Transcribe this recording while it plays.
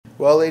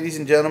Well, ladies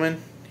and gentlemen,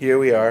 here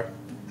we are,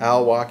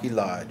 Alwaki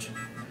Lodge.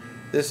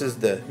 This is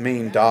the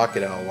main dock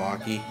at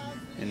Alwaki,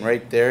 and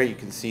right there you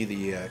can see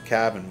the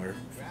cabin where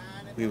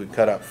we would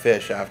cut up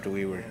fish after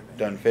we were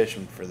done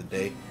fishing for the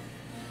day.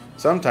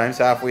 Sometimes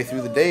halfway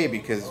through the day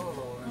because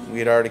we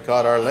had already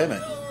caught our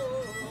limit.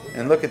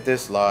 And look at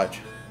this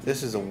lodge.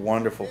 This is a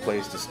wonderful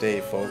place to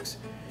stay, folks.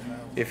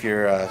 If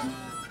you're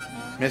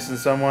missing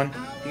someone,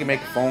 you can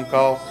make a phone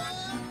call.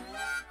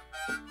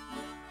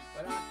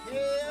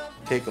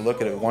 Take a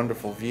look at a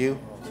wonderful view.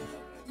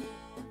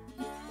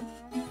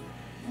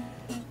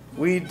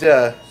 We'd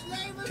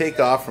take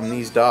off from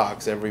these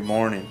docks every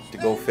morning to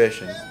go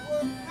fishing,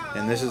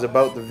 and this is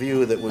about the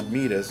view that would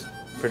meet us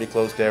pretty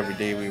close to every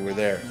day we were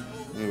there.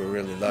 We were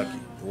really lucky.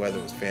 The weather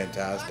was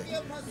fantastic.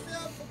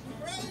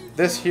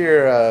 This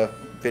here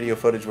video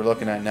footage we're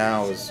looking at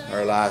now is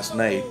our last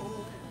night.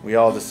 We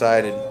all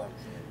decided,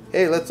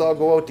 hey, let's all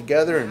go out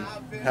together and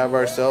have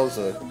ourselves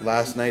a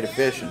last night of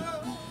fishing.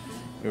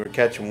 We were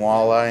catching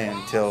walleye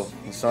until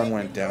the sun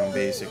went down,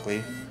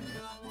 basically.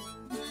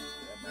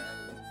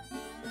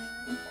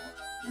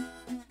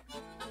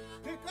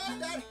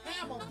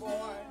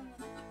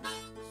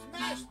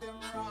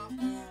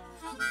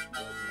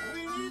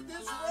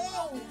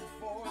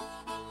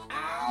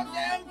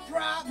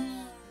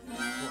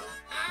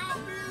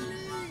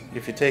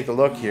 If you take a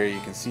look here, you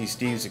can see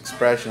Steve's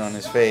expression on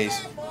his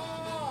face.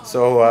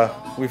 So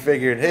we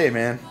figured, hey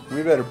man,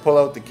 we better pull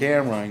out the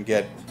camera and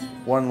get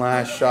one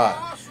last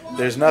shot.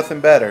 There's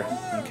nothing better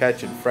than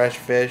catching fresh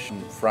fish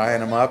and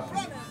frying them up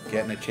and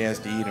getting a chance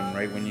to eat them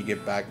right when you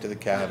get back to the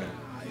cabin.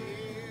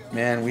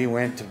 Man, we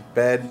went to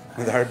bed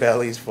with our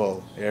bellies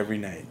full every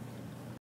night.